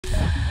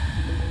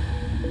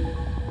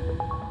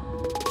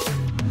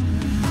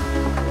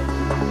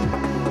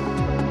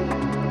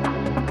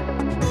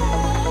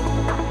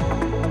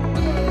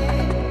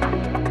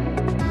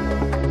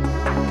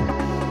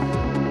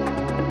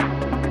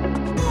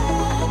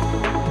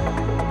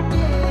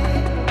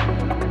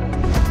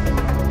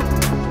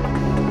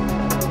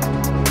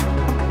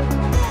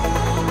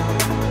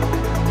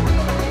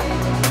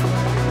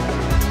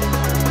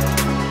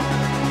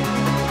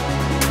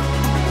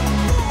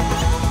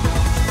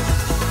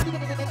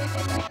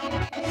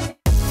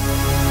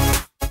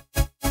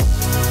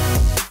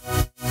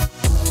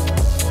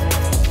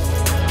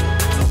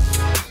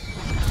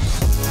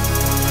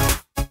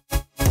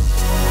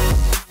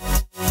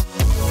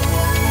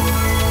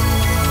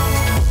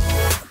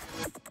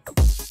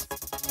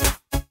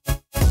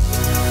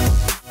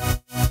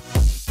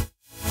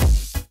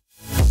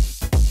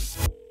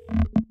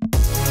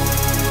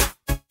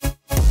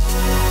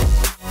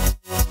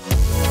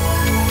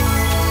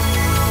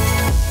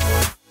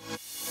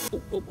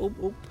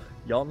oop.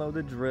 Y'all know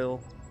the drill.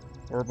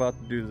 We're about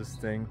to do this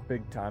thing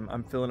big time.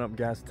 I'm filling up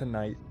gas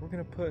tonight. We're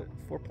gonna put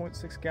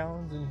 4.6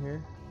 gallons in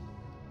here.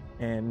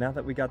 And now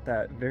that we got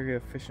that very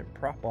efficient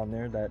prop on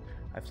there that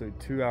I flew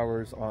 2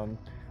 hours on,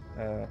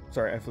 I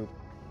flew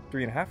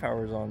 3.5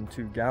 hours on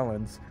 2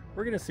 gallons.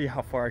 We're gonna see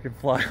how far I can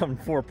fly on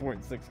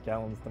 4.6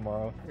 gallons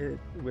tomorrow. It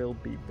will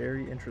be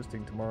very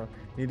interesting tomorrow.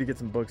 Need to get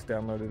some books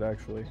downloaded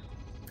actually.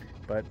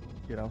 But,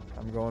 you know,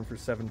 I'm going for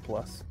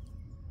 7+.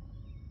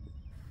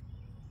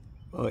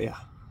 Oh yeah,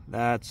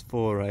 that's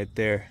full right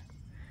there.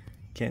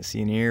 Can't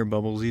see any air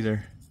bubbles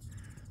either.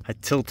 I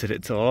tilted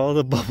it so all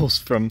the bubbles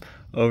from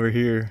over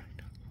here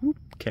whoop,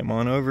 came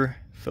on over,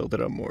 filled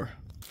it up more.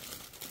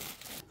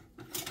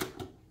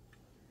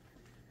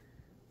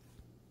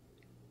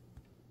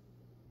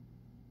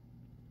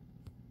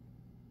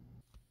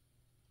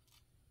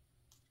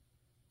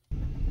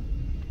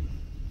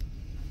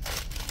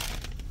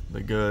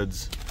 The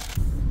goods.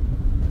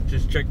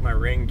 Just checked my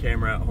Ring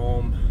camera at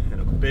home and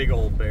a big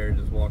old bear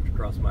just walked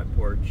across my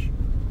porch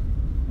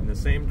in the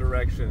same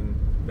direction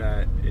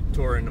that it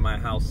tore into my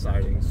house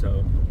siding, so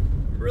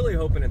I'm really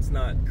hoping it's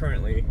not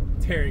currently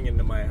tearing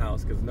into my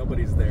house because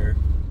nobody's there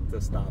to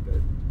stop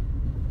it.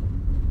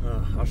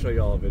 I'll show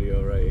you all a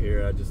video right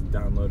here. I just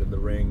downloaded the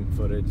Ring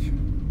footage,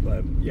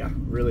 but yeah,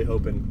 really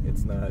hoping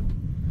it's not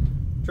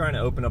trying to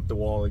open up the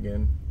wall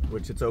again,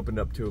 which it's opened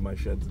up 2 of my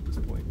sheds at this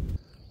point.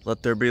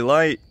 Let there be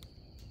light.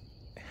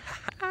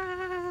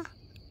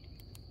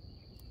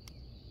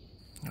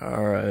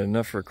 Alright,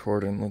 enough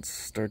recording. Let's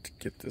start to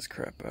get this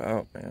crap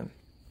out, man.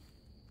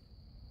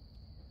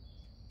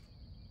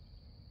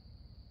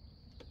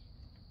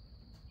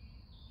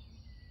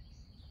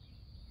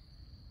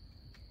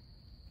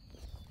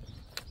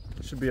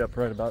 It should be up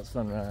right about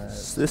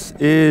sunrise. This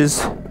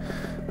is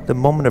the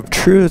moment of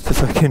truth,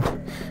 if I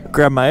can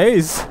grab my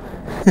A's.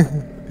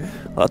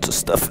 Lots of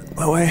stuff in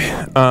my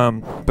way.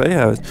 But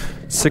yeah,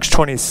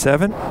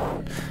 6:27.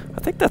 I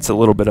think that's a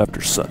little bit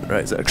after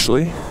sunrise,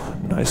 actually.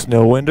 Nice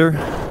no winder.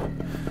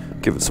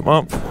 Give it some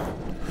umph.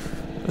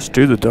 Let's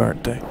do the darn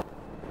thing.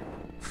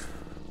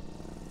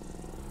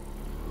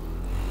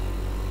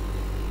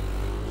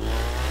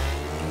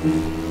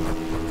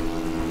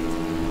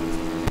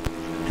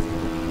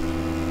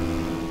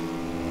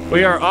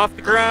 We are off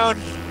the ground.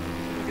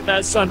 Look at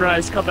that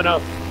sunrise coming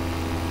up.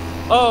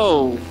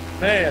 Oh,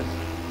 man.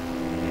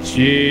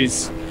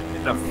 Jeez.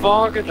 In the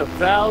fog in the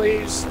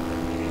valleys.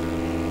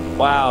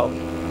 Wow.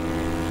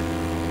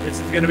 This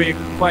is going to be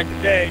quite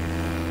the day.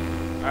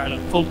 Alright,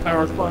 I'm full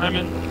power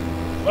climbing.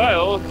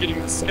 Well,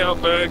 getting the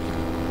scout bag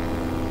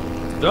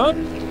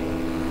done.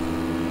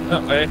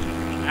 Oh, I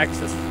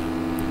access the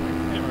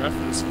camera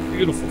for this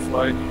beautiful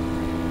flight.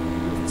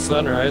 Beautiful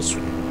sunrise.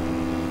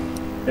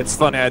 It's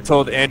funny, I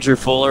told Andrew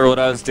Fuller what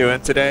I was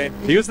doing today.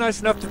 He was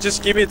nice enough to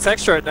just give me a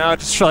text right now,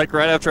 just like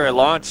right after I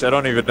launched. I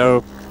don't even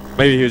know.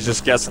 Maybe he was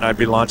just guessing I'd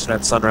be launching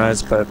at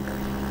sunrise, but...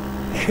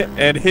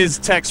 and his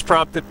text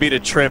prompted me to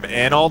trim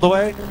in all the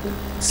way.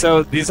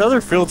 So these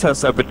other field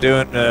tests I've been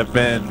doing have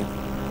been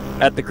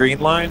at the green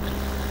line.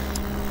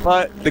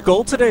 But the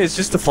goal today is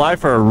just to fly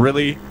for a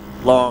really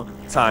long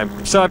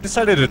time. So I've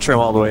decided to trim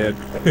all the way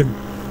in.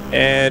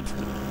 And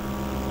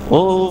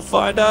we'll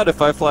find out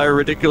if I fly a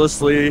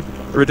ridiculous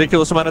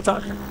amount of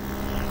time.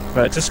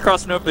 But just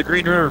crossing over the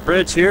Green River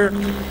Bridge here.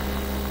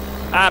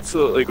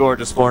 Absolutely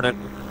gorgeous morning.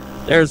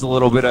 There's a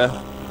little bit of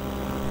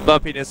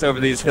bumpiness over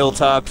these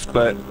hilltops,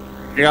 but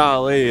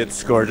golly,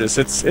 it's gorgeous.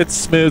 It's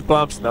smooth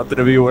bumps, nothing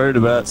to be worried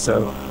about,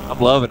 so I'm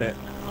loving it.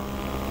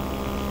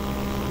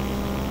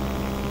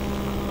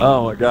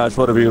 Oh my gosh,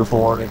 what a beautiful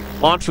morning.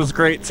 Launch was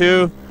great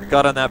too.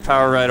 Got on that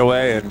power right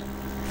away and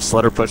just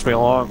let her push me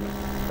along.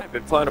 I've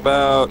been flying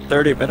about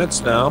 30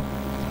 minutes now.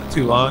 Not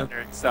too long. Here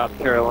in South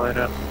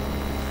Carolina.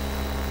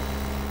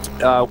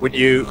 When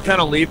you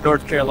kind of leave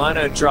North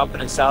Carolina and drop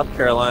into South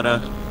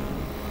Carolina,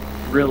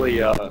 really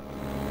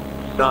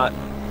not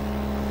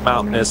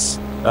mountainous,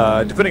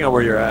 depending on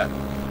where you're at.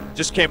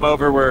 Just came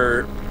over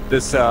where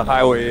this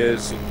highway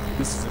is.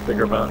 This is a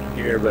bigger mountain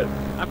here, but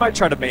I might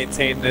try to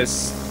maintain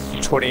this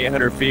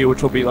 2,800 feet,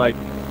 which will be like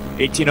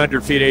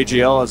 1,800 feet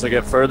AGL as I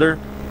get further.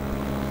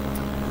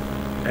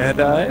 And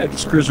yeah,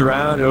 just cruise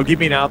around. It'll give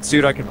me an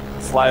altitude. I can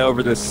fly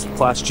over this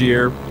Class G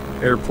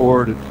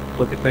airport and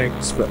look at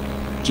things, but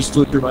just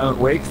flew through my own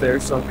wake there,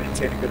 so I'm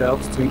maintaining good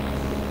altitude.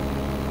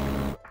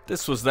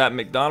 This was that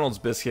McDonald's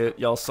biscuit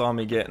y'all saw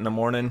me get in the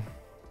morning.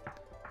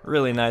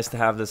 Really nice to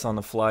have this on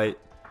the flight,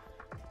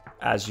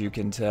 as you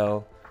can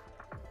tell.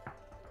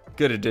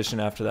 Good addition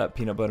after that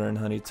peanut butter and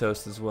honey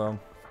toast as well.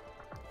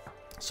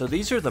 So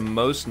these are the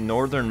most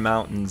northern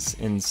mountains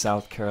in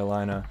South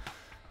Carolina.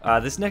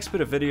 This next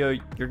bit of video,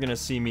 you're going to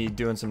see me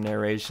doing some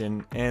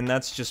narration, and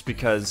that's just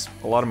because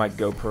a lot of my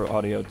GoPro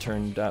audio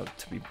turned out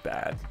to be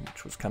bad,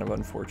 which was kind of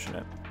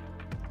unfortunate.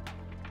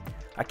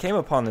 I came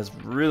upon this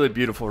really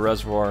beautiful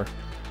reservoir,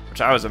 which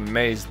I was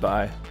amazed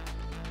by.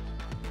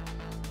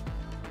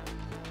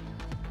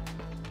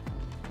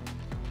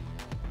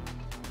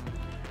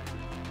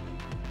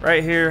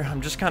 Right here,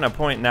 I'm just kind of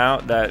pointing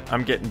out that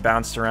I'm getting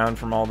bounced around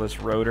from all this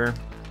rotor.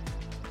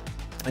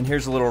 And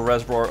here's a little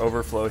reservoir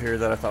overflow here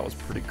that I thought was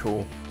pretty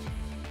cool.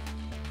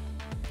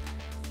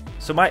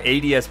 So my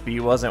ADS-B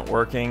wasn't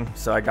working,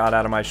 so I got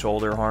out of my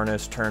shoulder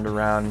harness, turned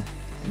around,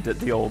 and did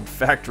the old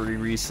factory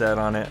reset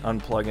on it,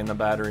 unplugging the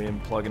battery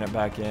and plugging it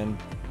back in.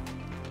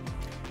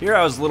 Here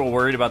I was a little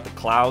worried about the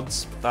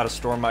clouds. Thought a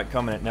storm might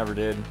come and it never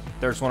did.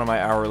 There's one of my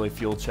hourly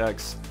fuel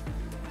checks.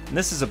 And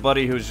this is a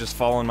buddy who was just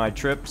following my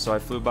trip, so I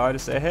flew by to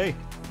say hey.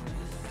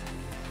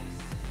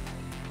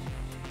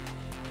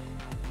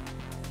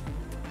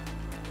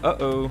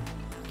 Uh-oh,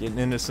 getting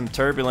into some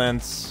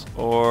turbulence,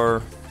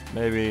 or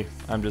maybe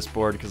I'm just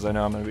bored because I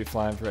know I'm going to be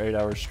flying for 8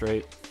 hours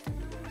straight.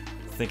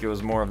 I think it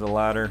was more of the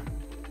latter.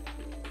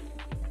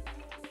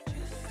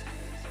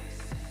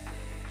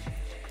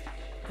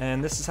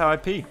 And this is how I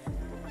pee.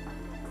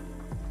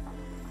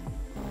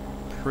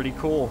 Pretty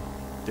cool.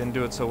 Didn't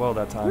do it so well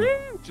that time.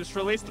 Woo! Just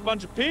released a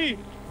bunch of pee.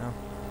 Oh.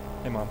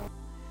 Hey, Mom.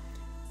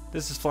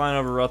 This is flying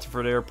over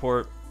Rutherford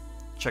Airport,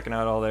 checking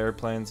out all the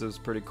airplanes. It was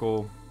pretty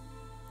cool.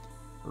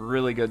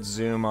 Really good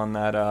zoom on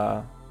that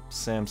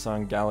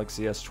Samsung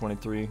Galaxy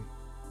S23.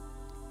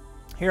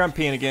 Here I'm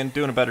peeing again,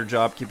 doing a better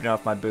job keeping it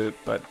off my boot,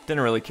 but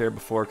didn't really care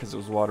before because it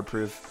was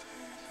waterproof.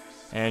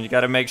 And you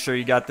got to make sure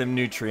you got them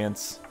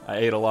nutrients. I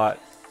ate a lot.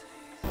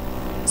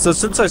 So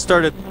since I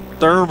started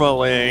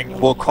thermaling,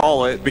 we'll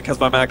call it,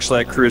 because I'm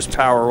actually at cruise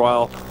power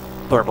while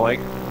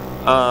thermaling,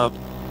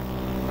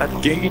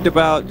 I've gained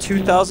about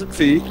 2,000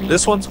 feet.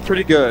 This one's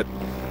pretty good.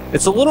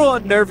 It's a little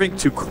unnerving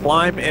to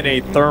climb in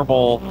a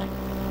thermal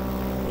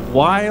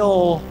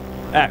while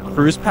at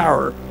cruise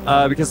power,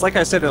 because like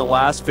I said in the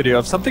last video,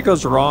 if something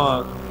goes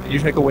wrong, you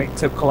take a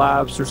wingtip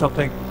collapse or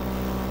something,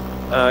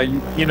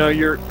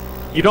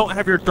 you don't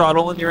have your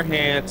throttle in your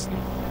hands,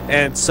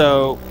 and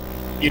so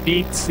you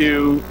need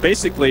to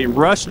basically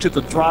rush to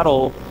the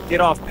throttle, get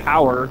off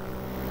power.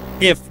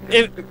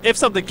 If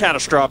something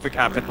catastrophic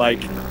happened,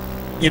 like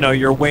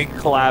your wing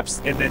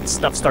collapsed and then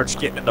stuff starts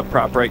getting in the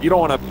prop, right? You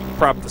don't want a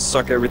prop to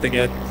suck everything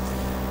in.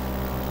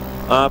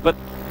 But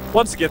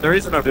once again, the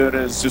reason I'm doing it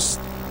is just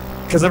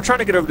because I'm trying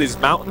to get over these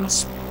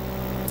mountains,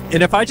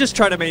 and if I just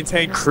try to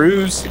maintain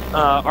cruise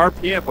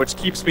RPM, which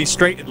keeps me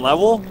straight and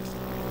level,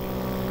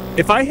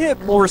 if I hit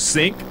more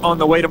sink on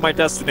the way to my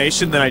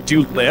destination than I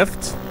do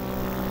lift,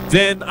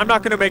 then I'm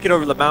not going to make it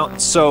over the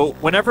mountains. So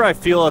whenever I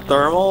feel a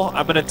thermal,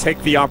 I'm going to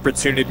take the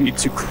opportunity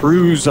to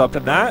cruise up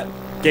in that,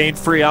 gain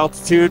free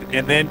altitude,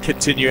 and then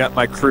continue at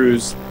my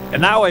cruise.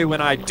 And that way,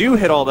 when I do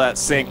hit all that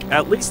sink,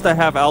 at least I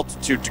have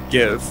altitude to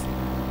give.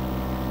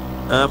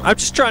 I'm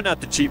just trying not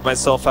to cheat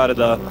myself out of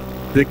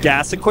the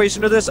gas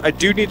equation of this. I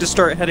do need to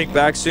start heading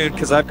back soon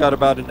because I've got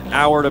about an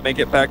hour to make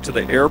it back to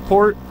the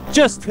airport.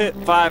 Just hit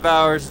 5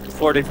 hours and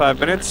 45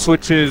 minutes,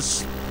 which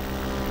is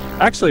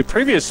actually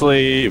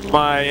previously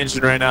my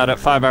engine ran out at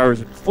 5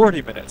 hours and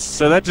 40 minutes.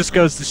 So that just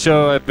goes to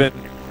show I've been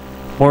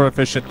more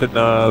efficient than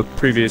the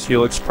previous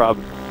Helix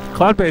problem.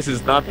 Cloud base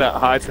is not that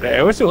high today.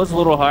 I wish it was a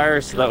little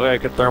higher so that way I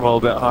could thermal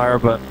a bit higher,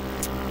 but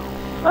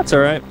that's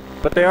alright.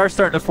 But they are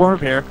starting to form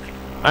here.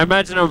 I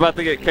imagine I'm about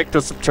to get kicked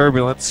to some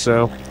turbulence,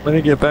 so let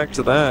me get back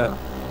to that.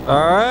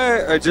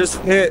 Alright, I just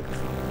hit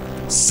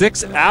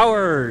 6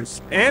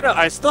 hours, and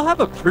I still have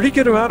a pretty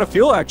good amount of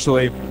fuel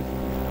actually,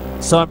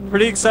 so I'm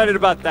pretty excited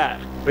about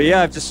that. But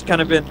yeah, I've just kind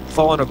of been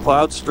following a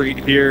cloud street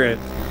here, and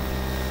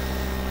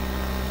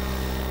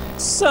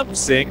some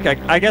sink.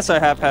 I guess I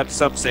have had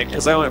some sink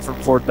because I went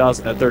from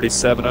 4,000 to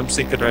 37. I'm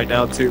sinking right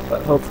now too,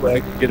 but hopefully I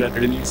can get under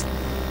these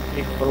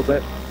a little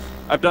bit.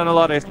 I've done a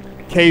lot of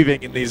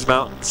caving in these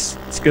mountains.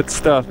 It's good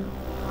stuff.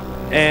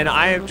 And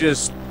I am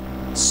just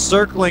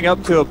circling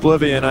up to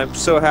oblivion. I'm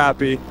so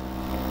happy.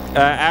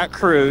 At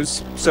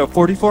cruise, so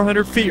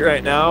 4,400 feet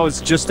right now. Is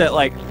just at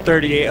like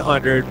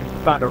 3,800.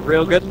 Found a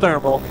real good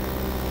thermal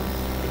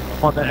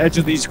on the edge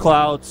of these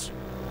clouds.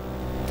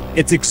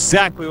 It's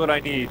exactly what I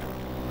need.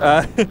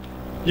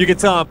 You can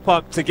tell I'm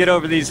pumped to get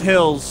over these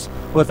hills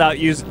without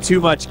using too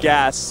much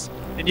gas.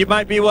 And you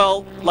might be,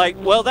 well,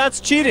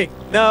 that's cheating.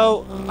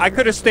 No, I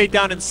could have stayed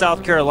down in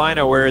South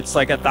Carolina where it's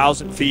like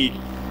 1,000 feet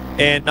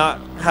and not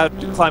have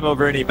to climb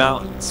over any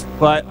mountains.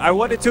 But I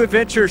wanted to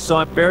adventure, so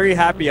I'm very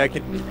happy I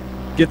can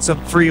get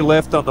some free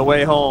lift on the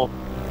way home.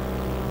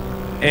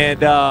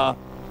 And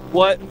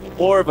what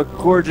more of a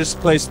gorgeous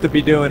place to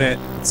be doing it.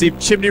 See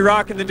Chimney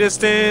Rock in the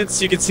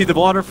distance. You can see the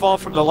waterfall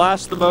from the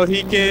last of the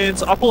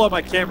Mohicans. I'll pull out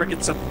my camera and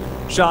get some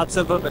shots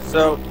of them. And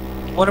so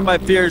one of my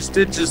fears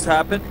did just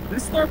happen.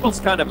 This thermal's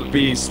kind of a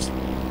beast.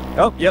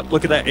 Oh, yep,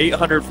 look at that,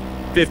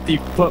 850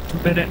 foot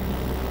per minute.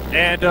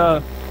 And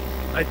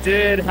I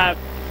did have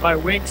my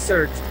wing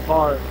surged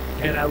hard,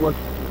 and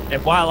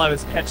and while I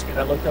was catching it,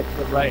 I looked up to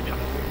the right, and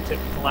the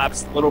wingtip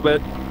collapsed a little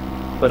bit,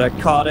 but I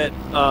caught it.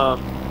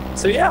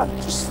 So yeah,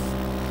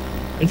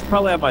 I should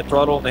probably have my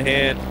throttle in the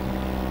hand,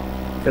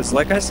 because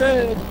like I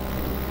said,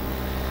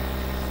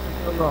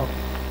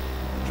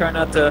 try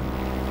not to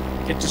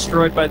get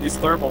destroyed by these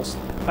thermals.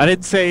 I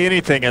didn't say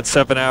anything at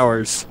 7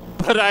 hours,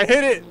 but I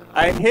hit it.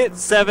 I hit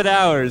 7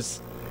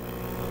 hours.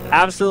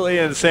 Absolutely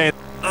insane.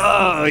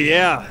 Oh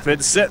yeah,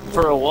 been sitting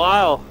for a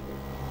while.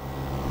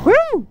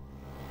 Woo!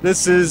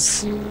 This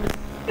is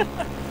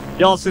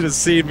Y'all should have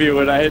seen me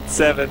when I hit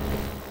 7.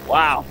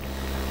 Wow.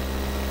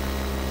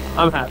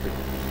 I'm happy.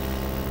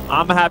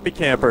 I'm a happy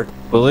camper.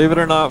 Believe it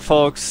or not,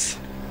 folks,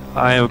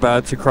 I am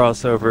about to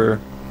cross over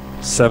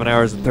 7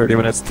 hours and 30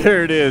 minutes.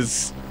 There it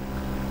is.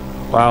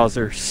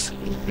 Wowzers.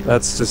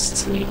 That's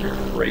just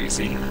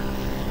crazy.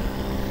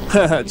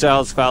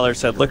 Giles Fowler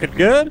said, looking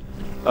good?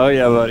 Oh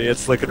yeah, buddy,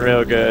 it's looking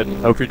real good.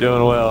 Hope you're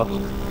doing well.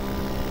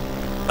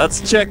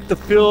 Let's check the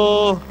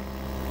fuel.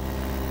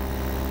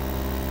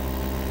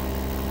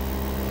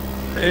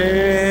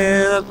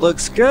 And it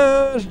looks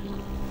good.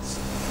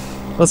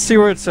 Let's see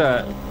where it's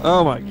at.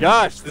 Oh my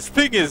gosh, this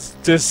thing is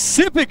just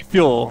sipping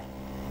fuel.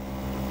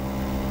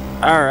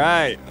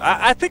 Alright,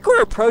 I think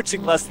we're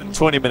approaching less than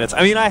 20 minutes.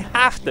 I mean, I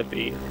have to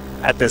be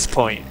at this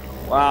point.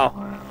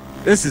 Wow,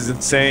 this is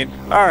insane.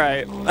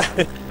 Alright,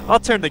 I'll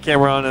turn the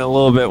camera on in a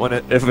little bit when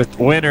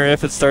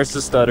if it starts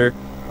to stutter.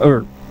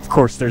 Or, of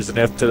course, there's an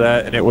if to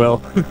that, and it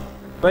will.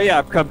 But yeah,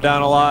 I've come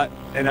down a lot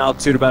in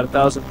altitude, about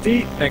 1,000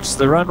 feet, next to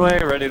the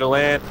runway, ready to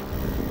land.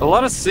 A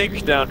lot of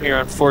sink down here,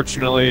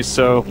 unfortunately,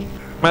 so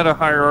I'm at a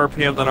higher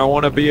RPM than I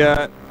want to be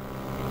at.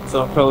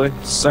 So I'm probably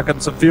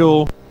sucking some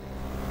fuel.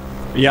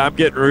 But yeah, I'm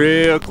getting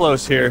real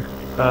close here.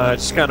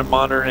 Just kind of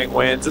monitoring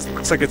winds. This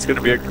looks like it's going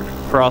to be a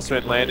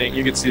crosswind landing.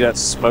 You can see that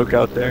smoke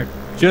out there.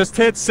 Just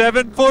hit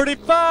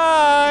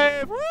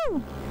 745!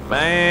 Woo!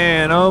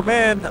 Man, oh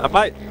man,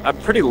 I'm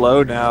pretty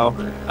low now.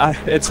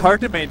 It's hard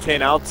to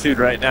maintain altitude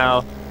right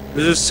now.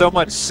 There's just so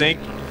much sink,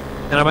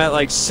 and I'm at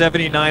like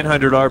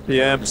 7,900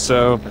 RPM,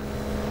 so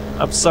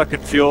I'm sucking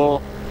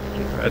fuel.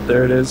 Right,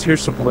 there it is.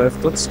 Here's some lift.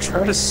 I'm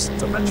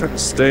gonna try to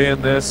stay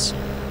in this.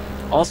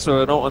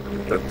 Also, I don't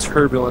want the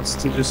turbulence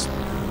to just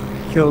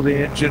kill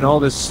the engine.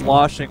 All this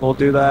sloshing will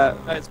do that.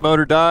 Its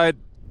motor died.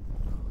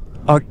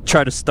 I'll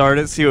try to start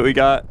it, see what we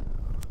got.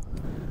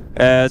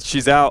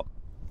 She's out.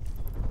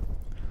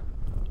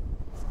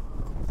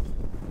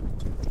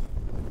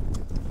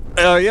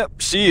 Oh, yep,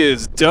 she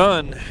is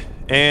done.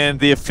 And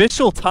the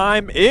official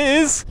time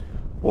is,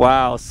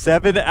 wow,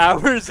 7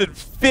 hours and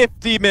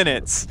 50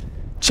 minutes.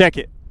 Check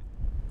it.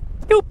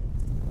 Nope.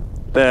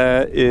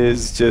 That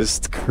is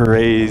just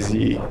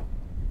crazy.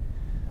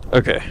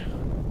 Okay.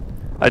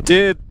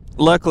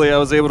 Luckily I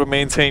was able to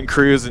maintain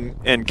cruise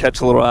and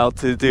catch a little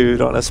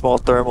altitude on a small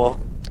thermal,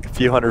 a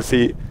few hundred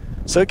feet.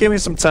 So it gave me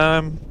some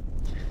time.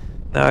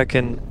 Now I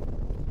can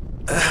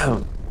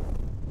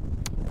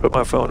put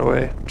my phone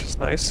away, which is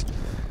nice.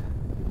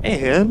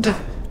 And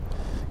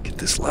get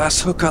this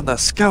last hook on the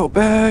scout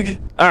bag.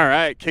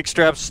 Alright,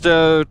 kickstrap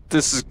stowed.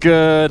 This is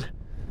good.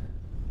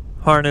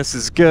 Harness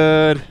is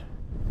good.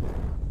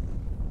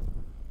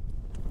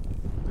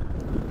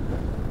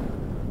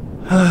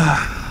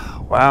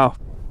 Wow.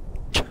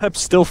 I'm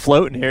still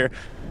floating here.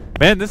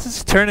 Man, this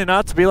is turning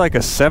out to be like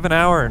a 7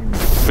 hour and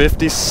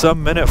 50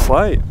 some minute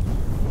flight.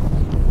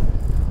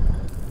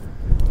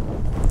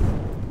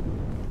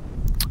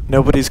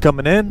 Nobody's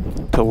coming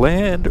in to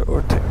land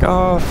or take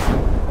off.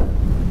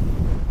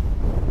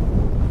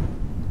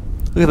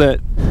 Look at that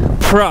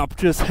prop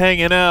just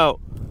hanging out.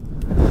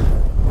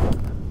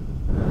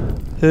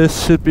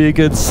 This should be a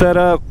good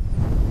setup.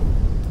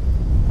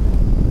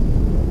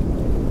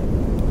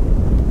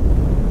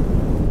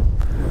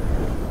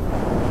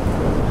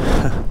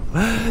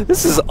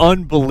 This is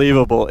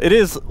unbelievable. It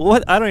is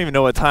what I don't even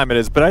know what time it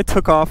is, but I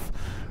took off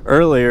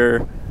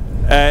earlier.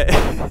 I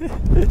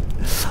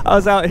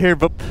was out here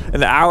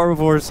an hour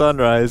before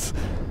sunrise.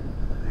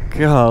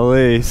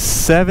 Golly,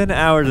 7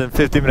 hours and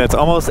 50 minutes,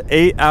 almost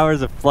 8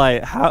 hours of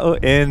flight. How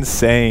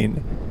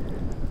insane.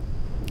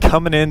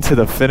 Coming into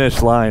the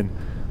finish line.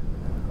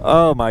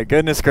 Oh my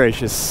goodness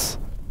gracious.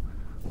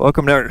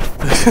 Welcome to Earth.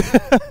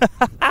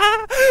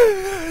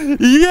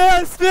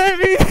 Yes,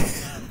 baby!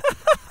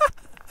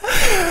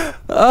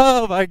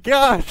 Oh my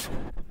gosh.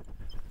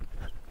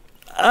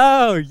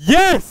 Oh,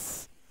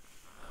 yes!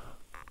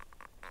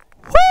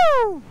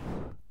 Woo!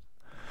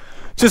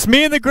 Just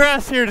me in the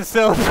grass here to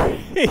celebrate.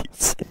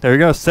 There we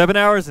go, 7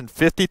 hours and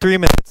 53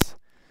 minutes.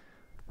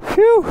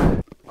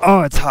 Phew.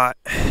 Oh, it's hot.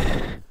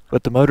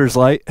 But the motor's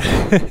light.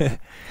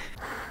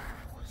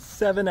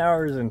 7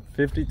 hours and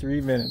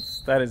 53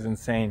 minutes. That is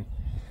insane.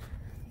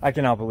 I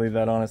cannot believe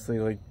that,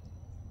 honestly.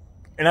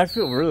 And I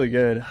feel really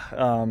good.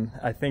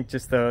 I think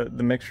just the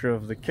mixture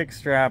of the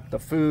kickstrap, the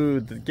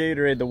food, the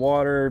Gatorade, the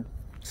water,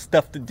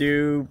 stuff to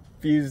do,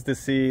 views to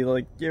see,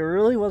 it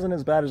really wasn't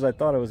as bad as I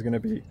thought it was going to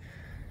be.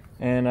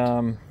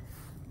 And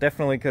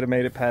definitely could have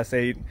made it past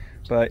 8,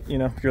 but you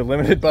know, you're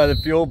limited by the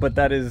fuel, but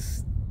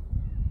that's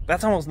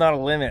almost not a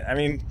limit. I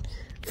mean,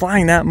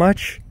 flying that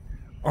much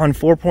on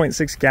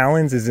 4.6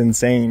 gallons is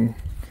insane.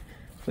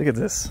 Look at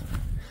this.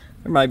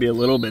 There might be a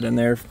little bit in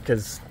there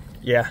because,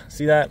 yeah,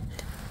 see that?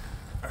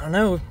 I don't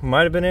know,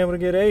 might have been able to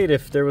get 8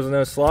 if there was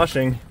no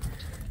sloshing.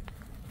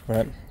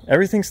 But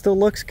everything still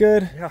looks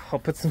good. Yeah, I'll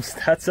put some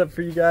stats up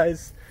for you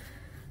guys.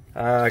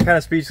 Kind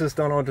of speechless,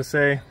 don't know what to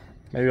say.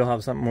 Maybe I'll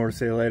have something more to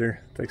say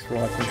later. Thanks for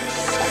watching.